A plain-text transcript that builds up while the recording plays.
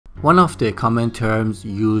One of the common terms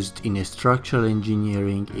used in structural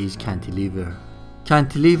engineering is cantilever.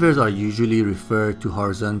 Cantilevers are usually referred to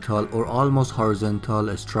horizontal or almost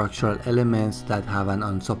horizontal structural elements that have an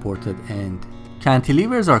unsupported end.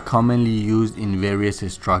 Cantilevers are commonly used in various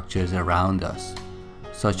structures around us,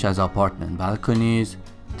 such as apartment balconies,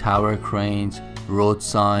 tower cranes, road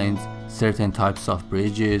signs, certain types of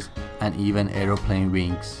bridges, and even aeroplane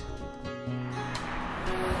wings.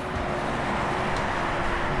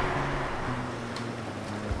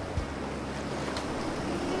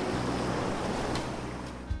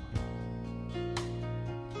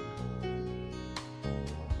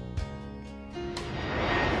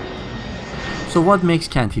 So what makes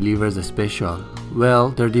cantilevers special?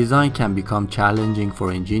 Well, their design can become challenging for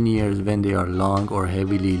engineers when they are long or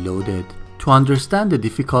heavily loaded. To understand the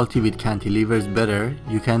difficulty with cantilevers better,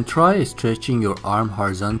 you can try stretching your arm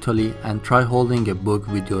horizontally and try holding a book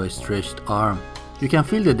with your stretched arm. You can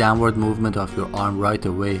feel the downward movement of your arm right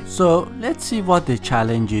away. So let's see what the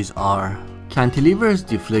challenges are. Cantilevers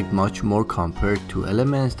deflect much more compared to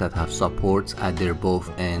elements that have supports at their both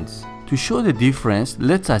ends. To show the difference,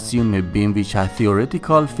 let's assume a beam which has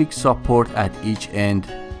theoretical fixed support at each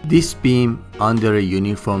end. This beam, under a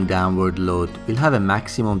uniform downward load, will have a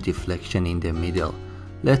maximum deflection in the middle.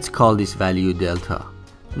 Let's call this value delta.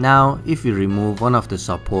 Now, if we remove one of the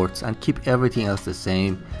supports and keep everything else the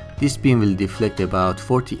same, this beam will deflect about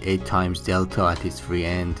 48 times delta at its free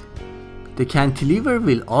end. The cantilever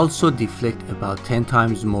will also deflect about 10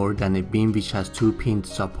 times more than a beam which has two pinned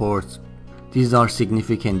supports. These are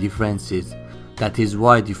significant differences. That is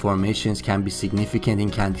why deformations can be significant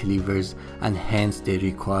in cantilevers, and hence they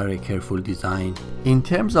require a careful design. In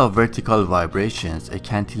terms of vertical vibrations, a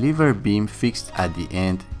cantilever beam fixed at the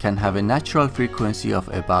end can have a natural frequency of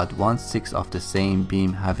about 1/6 of the same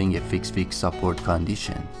beam having a fixed support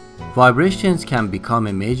condition. Vibrations can become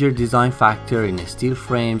a major design factor in steel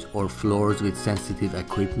frames or floors with sensitive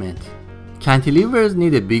equipment. Cantilevers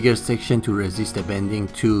need a bigger section to resist the bending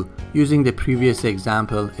too. Using the previous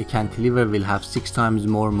example, a cantilever will have 6 times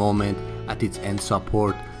more moment at its end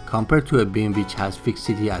support compared to a beam which has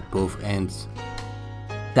fixity at both ends.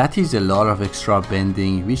 That is a lot of extra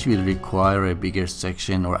bending which will require a bigger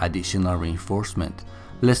section or additional reinforcement.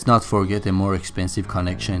 Let's not forget a more expensive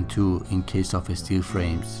connection too in case of steel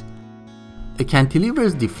frames. A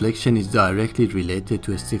cantilever's deflection is directly related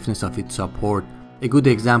to the stiffness of its support. A good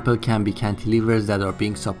example can be cantilevers that are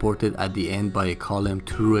being supported at the end by a column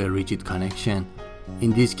through a rigid connection.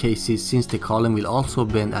 In these cases, since the column will also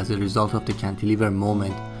bend as a result of the cantilever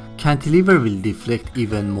moment, cantilever will deflect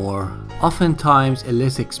even more. Oftentimes, a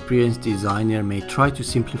less experienced designer may try to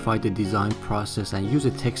simplify the design process and use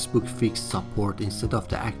a textbook fixed support instead of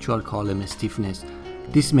the actual column stiffness.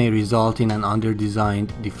 This may result in an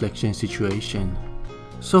under-designed deflection situation.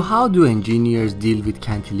 So how do engineers deal with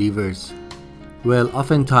cantilevers? Well,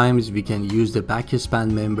 oftentimes we can use the backspan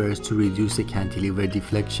members to reduce the cantilever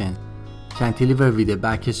deflection. Cantilever with a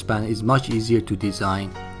backspan is much easier to design.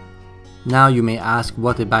 Now you may ask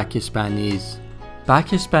what a backspan is.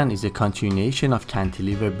 Backspan is a continuation of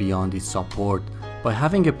cantilever beyond its support. By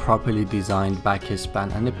having a properly designed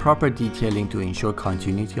backspan and a proper detailing to ensure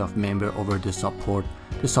continuity of member over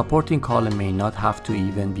the supporting column may not have to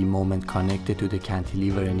even be moment connected to the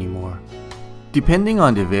cantilever anymore. Depending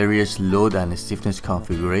on the various load and stiffness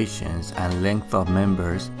configurations and length of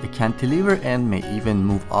members, the cantilever end may even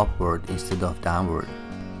move upward instead of downward.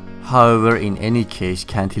 However, in any case,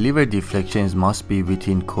 cantilever deflections must be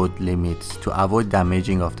within code limits to avoid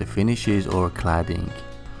damaging of the finishes or cladding.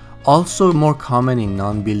 Also more common in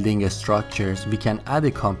non-building structures, we can add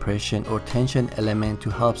a compression or tension element to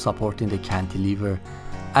help supporting the cantilever.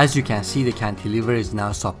 As you can see, the cantilever is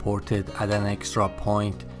now supported at an extra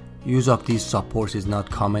point. Use of these supports is not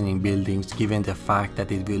common in buildings given the fact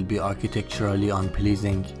that it will be architecturally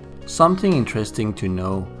unpleasing. Something interesting to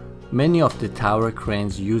know, many of the tower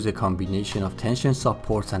cranes use a combination of tension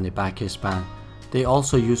supports and a backspan. They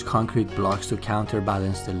also use concrete blocks to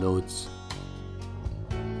counterbalance the loads.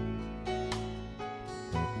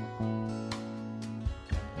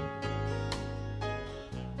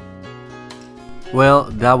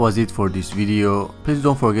 Well, that was it for this video. Please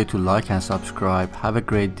don't forget to like and subscribe. Have a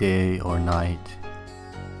great day or night.